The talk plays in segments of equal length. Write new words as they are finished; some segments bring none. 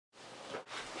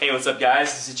Hey, what's up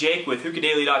guys? This is Jake with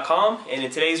HookahDaily.com, and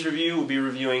in today's review we'll be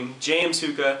reviewing James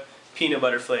Hookah peanut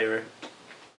butter flavor.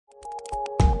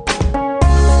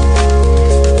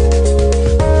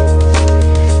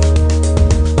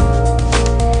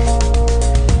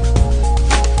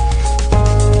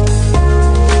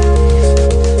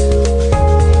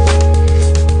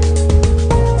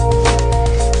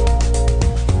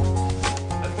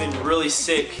 Really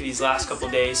sick these last couple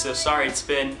days, so sorry it's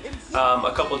been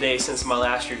a couple days since my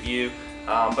last review,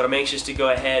 but I'm anxious to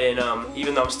go ahead and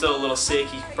even though I'm still a little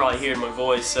sick, you can probably hear in my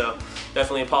voice, so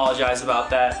definitely apologize about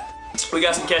that. We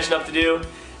got some catching up to do,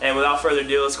 and without further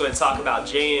ado, let's go ahead and talk about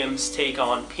JM's take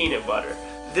on peanut butter.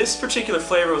 This particular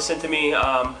flavor was sent to me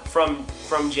from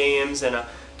James, and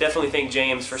definitely thank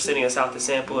James for sending us out the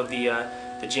sample of the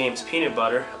James peanut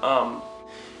butter.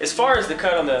 As far as the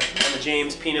cut on the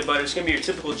James peanut butter, it's going to be your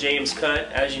typical James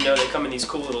cut. As you know, they come in these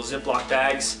cool little Ziploc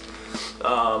bags,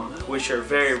 which are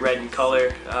very red in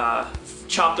color,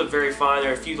 chopped up very fine.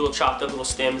 There are a few little chopped up little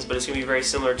stems, but it's going to be very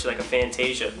similar to like a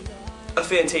Fantasia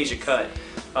cut.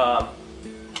 As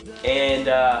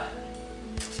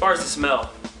far as the smell,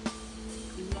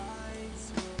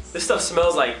 this stuff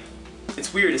smells like,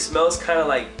 it's weird. It smells kind of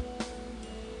like,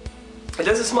 it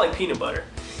doesn't smell like peanut butter.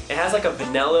 It has like a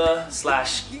vanilla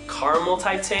slash caramel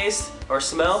type taste or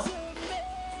smell.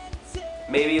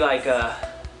 Maybe like I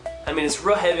mean, it's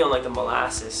real heavy on like the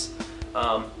molasses.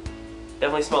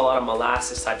 Definitely smell a lot of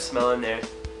molasses type smell in there.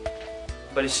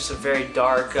 But it's just a very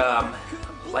dark,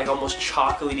 like almost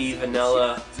chocolatey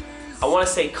vanilla. I want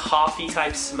to say coffee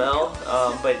type smell,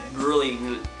 but really,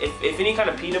 if any kind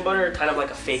of peanut butter, kind of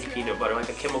like a fake peanut butter, like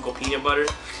a chemical peanut butter,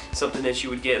 something that you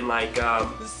would get in like,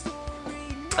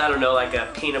 I don't know, like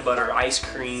a peanut butter ice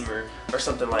cream or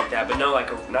something like that, but no,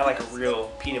 not like a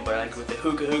real peanut butter, like with the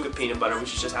Hookah peanut butter,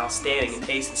 which is just outstanding and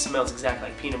tastes and smells exactly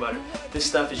like peanut butter. This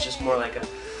stuff is just more like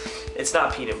it's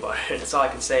not peanut butter. That's all I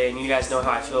can say, and you guys know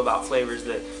how I feel about flavors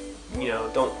that, you know,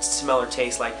 don't smell or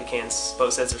taste like the can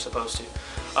says they're supposed to.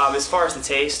 As far as the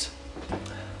taste,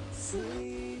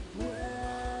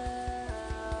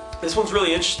 this one's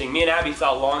really interesting. Me and Abby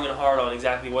thought long and hard on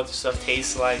exactly what the stuff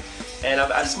tastes like, and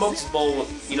I've smoked this bowl,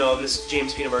 you know, this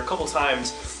James peanut butter a couple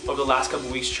times over the last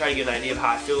couple weeks to try to get an idea of how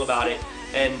I feel about it.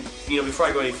 And you know, before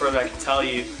I go any further, I can tell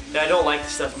you that I don't like the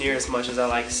stuff near as much as I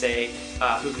like, say,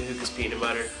 Hookah's peanut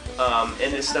butter.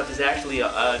 And this stuff is actually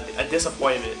a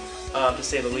disappointment, to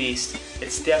say the least.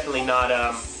 It's definitely not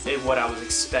what I was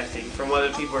expecting. From what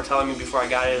other people were telling me before I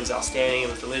got it, it was outstanding, it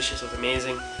was delicious, it was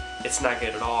amazing. It's not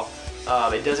good at all.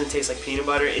 It doesn't taste like peanut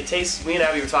butter. It tastes, me and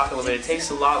Abby were talking a little bit, it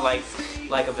tastes a lot like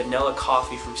a vanilla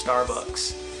coffee from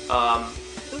Starbucks.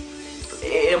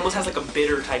 It almost has like a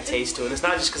bitter type taste to it. It's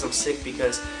not just because I'm sick,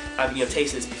 because I've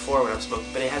tasted this before when I'm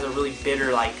smoking, but it has a really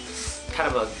bitter, like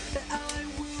kind of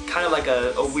like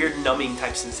a weird numbing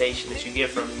type sensation that you get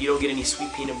from it. You don't get any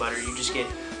sweet peanut butter. You just get,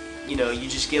 you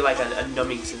just get like a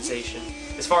numbing sensation.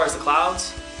 As far as the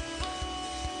clouds,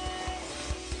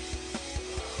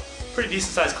 pretty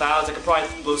decent sized clouds. I could probably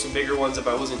blow some bigger ones if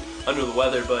I wasn't under the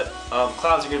weather, but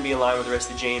clouds are going to be in line with the rest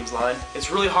of the James line.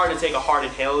 It's really hard to take a hard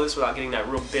inhale of this without getting that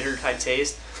real bitter type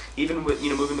taste. Even with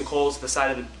moving the coals to the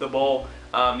side of the bowl,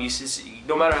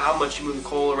 no matter how much you move the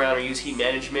coal around or use heat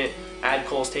management, add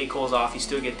coals, take coals off, you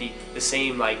still get the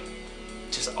same like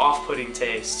just off-putting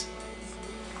taste.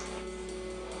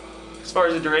 As far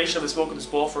as the duration of the smoke of this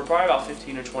bowl, for probably about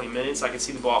 15 or 20 minutes. I could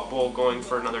see the bowl going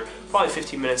for another probably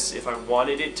 15 minutes if I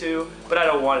wanted it to, but I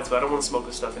don't want it to. I don't want to smoke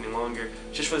this stuff any longer.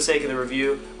 Just for the sake of the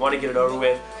review, I want to get it over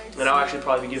with, and I'll actually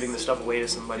probably be giving this stuff away to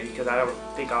somebody because I don't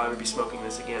think I'll ever be smoking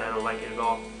this again. I don't like it at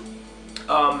all.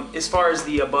 As far as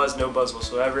the buzz, no buzz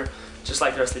whatsoever. Just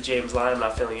like the rest of the James line, I'm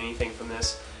not feeling anything from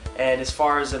this. And as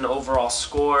far as an overall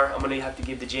score, I'm going to have to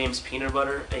give the James peanut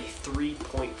butter a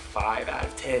 3.5 out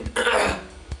of 10.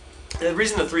 The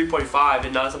reason the 3.5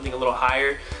 and not something a little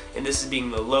higher, and this is being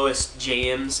the lowest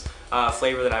James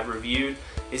flavor that I've reviewed,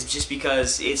 is just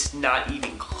because it's not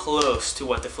even close to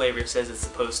what the flavor says it's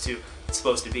supposed to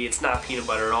be. It's not peanut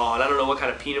butter at all, and I don't know what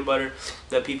kind of peanut butter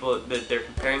that they're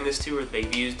comparing this to, or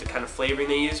they've used, the kind of flavoring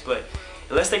they use, but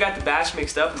unless they got the batch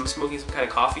mixed up and I'm smoking some kind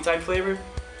of coffee type flavor,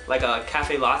 like a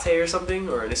cafe latte or something,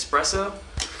 or an espresso,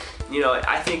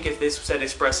 I think if this said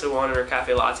espresso on it or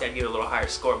cafe latte, I'd give it a little higher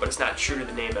score, but it's not true to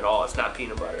the name at all. It's not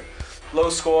peanut butter. Low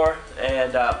score,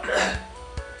 and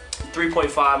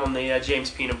 3.5 on the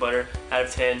James peanut butter out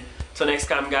of 10. Till next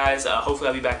time, guys, hopefully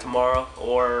I'll be back tomorrow,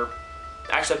 or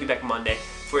actually I'll be back Monday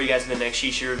for you guys in the next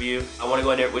Shisha review. I want to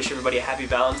go ahead and wish everybody a happy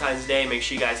Valentine's Day. Make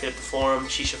sure you guys hit up the forum,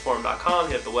 shishaforum.com,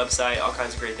 hit up the website, all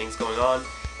kinds of great things going on.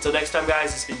 Until next time,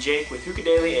 guys, it's been Jake with Hookah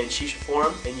Daily and Shisha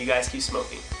Forum, and you guys keep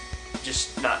smoking.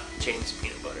 just not James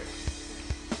peanut butter.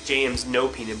 JM's no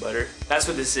peanut butter. That's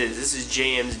what this is. This is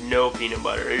JM's no peanut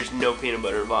butter. There's no peanut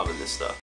butter involved in this stuff.